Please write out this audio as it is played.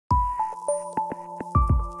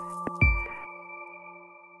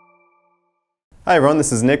Hi everyone,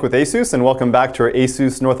 this is Nick with ASUS and welcome back to our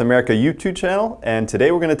ASUS North America YouTube channel, and today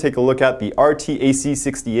we're going to take a look at the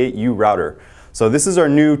RT-AC68U router. So this is our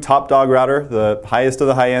new top dog router, the highest of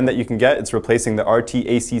the high end that you can get. It's replacing the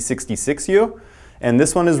RT-AC66U, and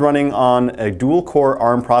this one is running on a dual core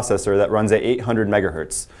ARM processor that runs at 800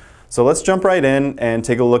 megahertz. So let's jump right in and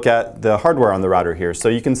take a look at the hardware on the router here. So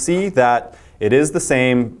you can see that it is the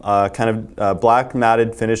same kind of black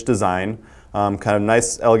matted finish design. Kind of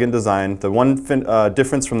nice, elegant design. The one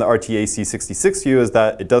difference from the RT-AC66U is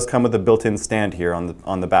that it does come with a built-in stand here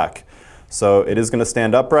on the back. So it is going to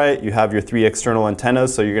stand upright. You have your 3 external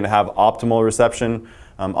antennas, so you're going to have optimal reception,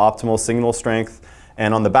 optimal signal strength.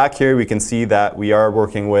 And on the back here, we can see that we are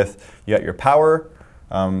working with, you got your power,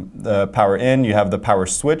 the power in, you have the power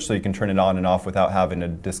switch, so you can turn it on and off without having to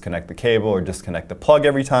disconnect the cable or disconnect the plug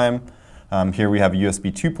every time. Here we have a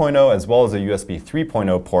USB 2.0 as well as a USB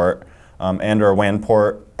 3.0 port. And our WAN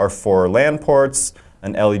port are 4 LAN ports,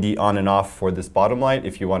 an LED on and off for this bottom light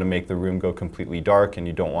if you want to make the room go completely dark and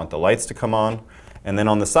you don't want the lights to come on. And then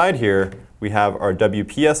on the side here, we have our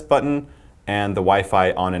WPS button and the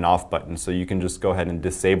Wi-Fi on and off button. So you can just go ahead and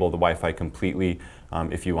disable the Wi-Fi completely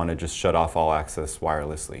if you want to just shut off all access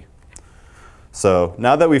wirelessly. So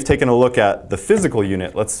now that we've taken a look at the physical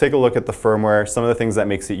unit, let's take a look at the firmware, some of the things that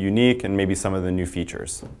makes it unique, and maybe some of the new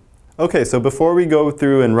features. Okay, so before we go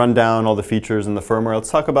through and run down all the features in the firmware, let's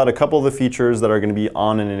talk about a couple of the features that are going to be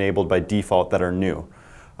on and enabled by default that are new.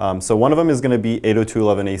 So one of them is going to be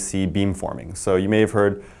 802.11ac beamforming. So you may have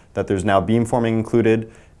heard that there's now beamforming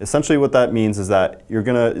included. Essentially what that means is that your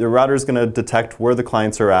router is going to detect where the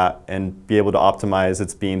clients are at and be able to optimize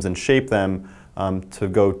its beams and shape them to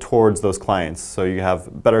go towards those clients. So you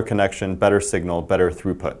have better connection, better signal, better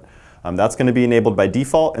throughput. That's going to be enabled by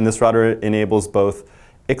default, and this router enables both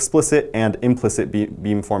explicit and implicit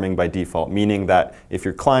beamforming by default, meaning that if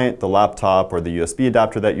your client, the laptop, or the USB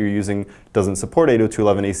adapter that you're using doesn't support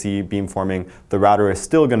 802.11ac beamforming, the router is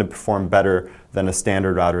still going to perform better than a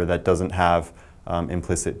standard router that doesn't have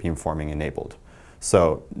implicit beamforming enabled.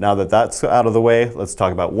 So now that that's out of the way, let's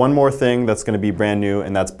talk about one more thing that's going to be brand new,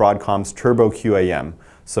 and that's Broadcom's Turbo Qam.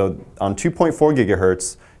 So on 2.4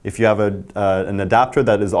 gigahertz, if you have an adapter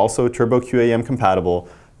that is also Turbo Qam compatible,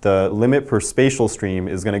 the limit per spatial stream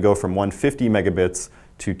is going to go from 150 megabits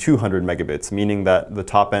to 200 megabits, meaning that the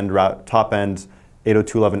top end 802.11n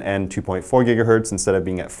 2.4 gigahertz, instead of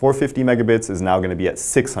being at 450 megabits, is now going to be at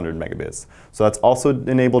 600 megabits. So that's also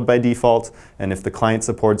enabled by default, and if the client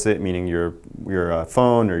supports it, meaning your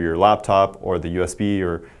phone or your laptop or the USB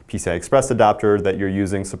or PCI Express adapter that you're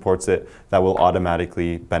using supports it, that will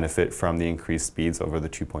automatically benefit from the increased speeds over the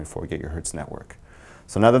 2.4 gigahertz network.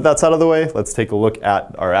 So now that that's out of the way, let's take a look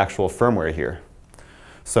at our actual firmware here.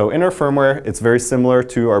 So in our firmware, it's very similar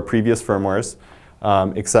to our previous firmwares,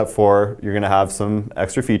 except for you're going to have some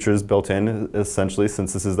extra features built in, essentially,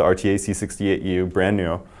 since this is the RT-AC68U, brand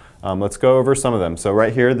new. Let's go over some of them. So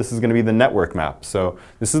right here, this is going to be the network map. So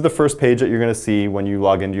this is the first page that you're going to see when you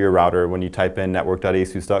log into your router, when you type in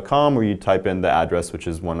network.asus.com, or you type in the address, which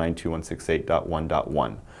is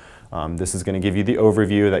 192.168.1.1. This is going to give you the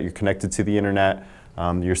overview that you're connected to the internet,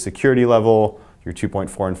 your security level, your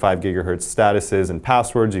 2.4 and 5 gigahertz statuses and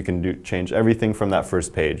passwords. You can change everything from that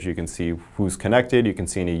first page. You can see who's connected, you can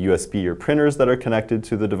see any USB or printers that are connected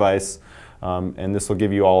to the device, and this will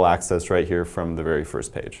give you all access right here from the very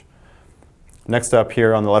first page. Next up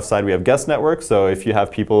here on the left side, we have guest network. So if you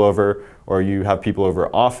have people over, or you have people over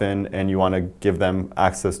often and you want to give them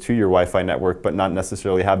access to your Wi-Fi network but not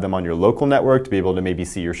necessarily have them on your local network to be able to maybe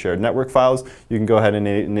see your shared network files, you can go ahead and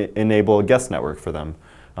enable a guest network for them.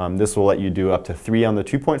 This will let you do up to 3 on the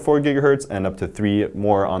 2.4 gigahertz and up to 3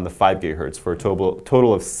 more on the 5 gigahertz for a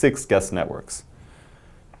total of 6 guest networks.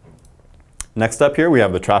 Next up here, we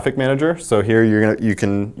have the traffic manager. So here you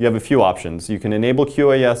have a few options. You can enable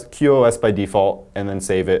QoS by default and then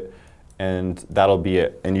save it, and that'll be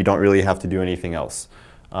it. And you don't really have to do anything else.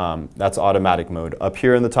 That's automatic mode. Up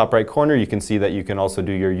here in the top right corner, you can see that you can also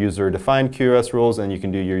do your user-defined QoS rules, and you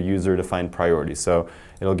can do your user-defined priorities. So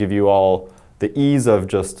it'll give you all the ease of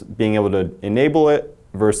just being able to enable it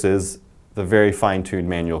versus the very fine-tuned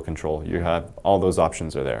manual control. You have all those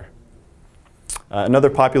options are there. Another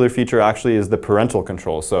popular feature actually is the parental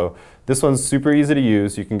control. So this one's super easy to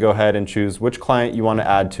use. You can go ahead and choose which client you want to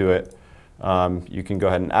add to it. You can go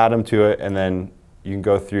ahead and add them to it, and then you can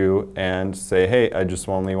go through and say, hey, I just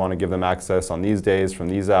only want to give them access on these days from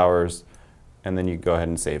these hours, and then you go ahead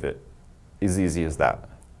and save it. As easy as that.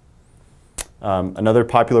 Another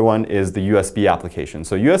popular one is the USB application.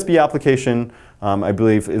 So USB application, I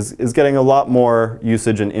believe, is getting a lot more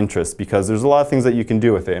usage and interest because there's a lot of things that you can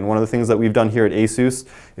do with it. And one of the things that we've done here at ASUS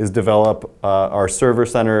is develop our server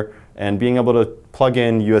center and being able to plug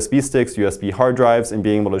in USB sticks, USB hard drives, and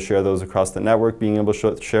being able to share those across the network, being able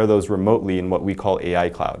to share those remotely in what we call AI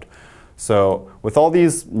cloud. So with all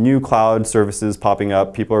these new cloud services popping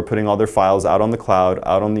up, people are putting all their files out on the cloud,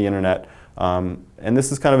 out on the internet. And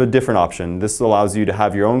this is kind of a different option. This allows you to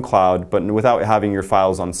have your own cloud, but without having your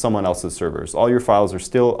files on someone else's servers. All your files are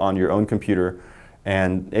still on your own computer,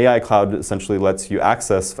 and AI Cloud essentially lets you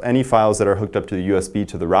access any files that are hooked up to the USB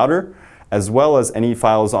to the router, as well as any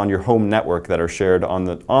files on your home network that are shared on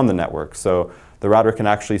the network. So the router can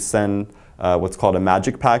actually send what's called a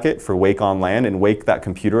magic packet for wake on LAN and wake that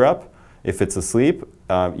computer up if it's asleep.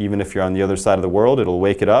 Even if you're on the other side of the world, it'll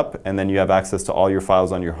wake it up, and then you have access to all your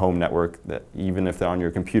files on your home network, that even if they're on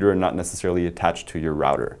your computer and not necessarily attached to your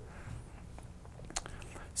router.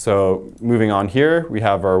 So moving on here, we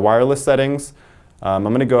have our wireless settings. I'm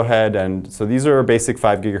going to go ahead and, so these are our basic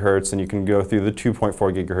 5 gigahertz, and you can go through the 2.4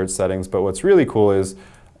 gigahertz settings, but what's really cool is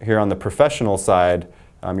here on the professional side,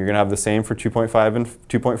 you're going to have the same for 2.5 and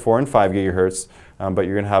 2.4 and 5 gigahertz. But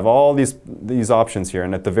you're going to have all these options here.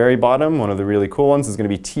 And at the very bottom, one of the really cool ones is going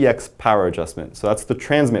to be TX power adjustment. So that's the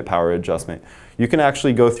transmit power adjustment. You can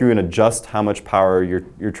actually go through and adjust how much power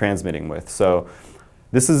you're transmitting with. So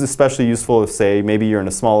this is especially useful if, say, maybe you're in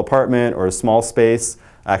a small apartment or a small space.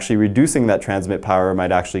 Actually reducing that transmit power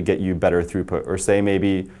might actually get you better throughput. Or say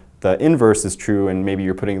maybe the inverse is true and maybe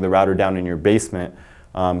you're putting the router down in your basement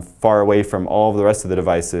far away from all of the rest of the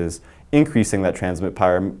devices. Increasing that transmit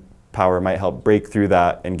power might help break through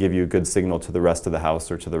that and give you a good signal to the rest of the house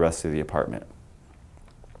or to the rest of the apartment.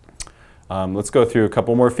 Let's go through a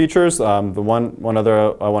couple more features. The one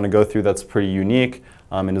other I want to go through that's pretty unique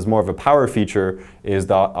and is more of a power feature is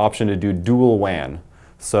the option to do dual WAN.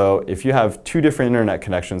 So if you have 2 different internet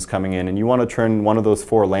connections coming in and you want to turn one of those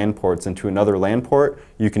 4 LAN ports into another LAN port,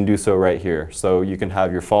 you can do so right here. So you can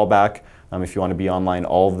have your fallback if you want to be online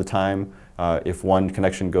all of the time. If one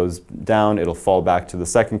connection goes down, it'll fall back to the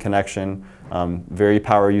second connection. Very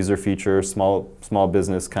power user feature, small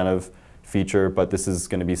business kind of feature, but this is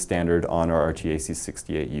going to be standard on our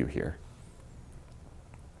RT-AC68U here.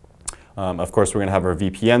 Of course, we're going to have our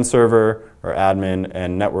VPN server, our admin,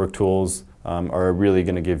 and network tools are really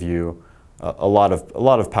going to give you a lot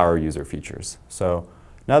of power user features. So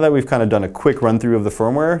now that we've kind of done a quick run through of the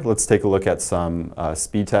firmware, let's take a look at some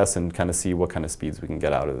speed tests and kind of see what kind of speeds we can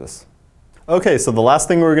get out of this. Okay, so the last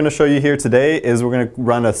thing we're going to show you here today is we're going to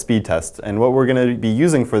run a speed test. And what we're going to be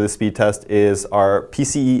using for this speed test is our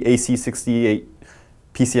PCIe AC68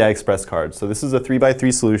 PCI Express card. So this is a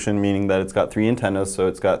 3x3 solution, meaning that it's got 3 antennas, so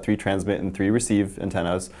it's got 3 transmit and 3 receive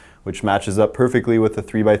antennas, which matches up perfectly with the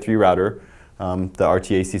 3x3 router, the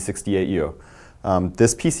RT-AC68U.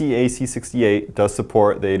 This PCIe AC68 does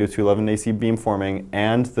support the 802.11 AC beamforming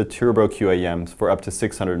and the Turbo QAM for up to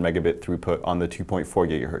 600 megabit throughput on the 2.4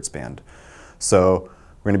 gigahertz band. So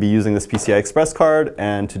we're going to be using this PCI Express card,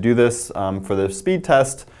 and to do this for the speed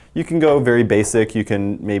test, you can go very basic. You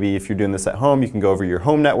can maybe, if you're doing this at home, you can go over your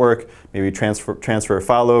home network, maybe transfer a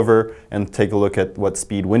file over and take a look at what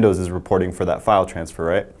speed Windows is reporting for that file transfer,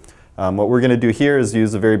 right? What we're going to do here is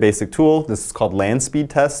use a very basic tool. This is called LAN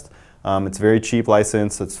speed test. It's a very cheap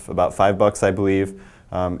license. It's about $5, I believe.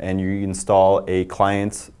 And you install a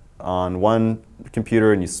client on one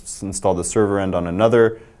computer and you install the server end on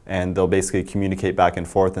another, and they'll basically communicate back and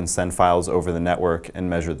forth and send files over the network and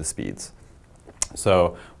measure the speeds.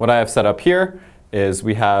 So what I have set up here is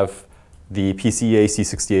we have the PCIe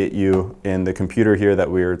AC68U in the computer here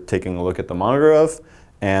that we're taking a look at the monitor of,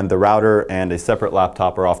 and the router and a separate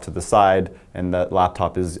laptop are off to the side, and that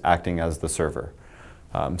laptop is acting as the server.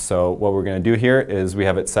 So what we're going to do here is we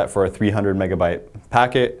have it set for a 300 megabyte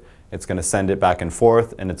packet. It's going to send it back and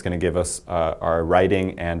forth, and it's going to give us our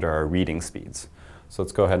writing and our reading speeds. So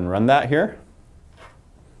let's go ahead and run that here.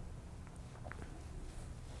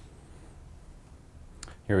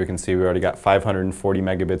 Here we can see we already got 540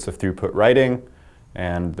 megabits of throughput writing,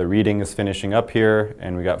 and the reading is finishing up here,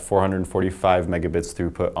 and we got 445 megabits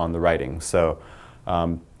throughput on the writing. So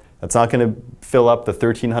that's not going to fill up the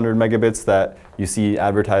 1300 megabits that you see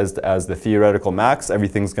advertised as the theoretical max.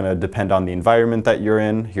 Everything's going to depend on the environment that you're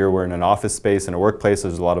in. Here we're in an office space, in a workplace.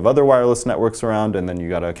 There's a lot of other wireless networks around, and then you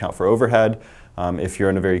got to account for overhead. If you're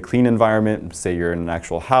in a very clean environment, say you're in an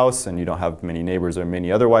actual house and you don't have many neighbors or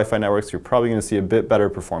many other Wi-Fi networks, you're probably going to see a bit better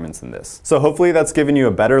performance than this. So hopefully that's given you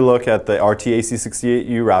a better look at the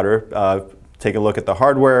RT-AC68U router. Take a look at the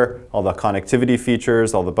hardware, all the connectivity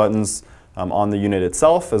features, all the buttons, on the unit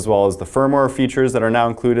itself, as well as the firmware features that are now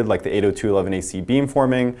included, like the 802.11 AC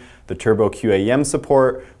Beamforming, the Turbo QAM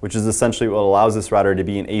support, which is essentially what allows this router to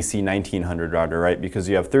be an AC 1900 router, right? Because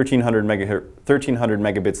you have 1300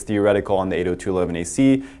 megabits theoretical on the 802.11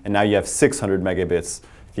 AC, and now you have 600 megabits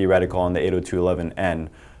theoretical on the 802.11n.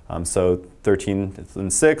 So 13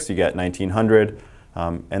 and 6, you get 1900,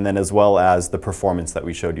 and then as well as the performance that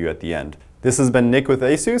we showed you at the end. This has been Nick with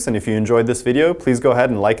ASUS, and if you enjoyed this video, please go ahead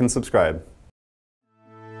and like and subscribe.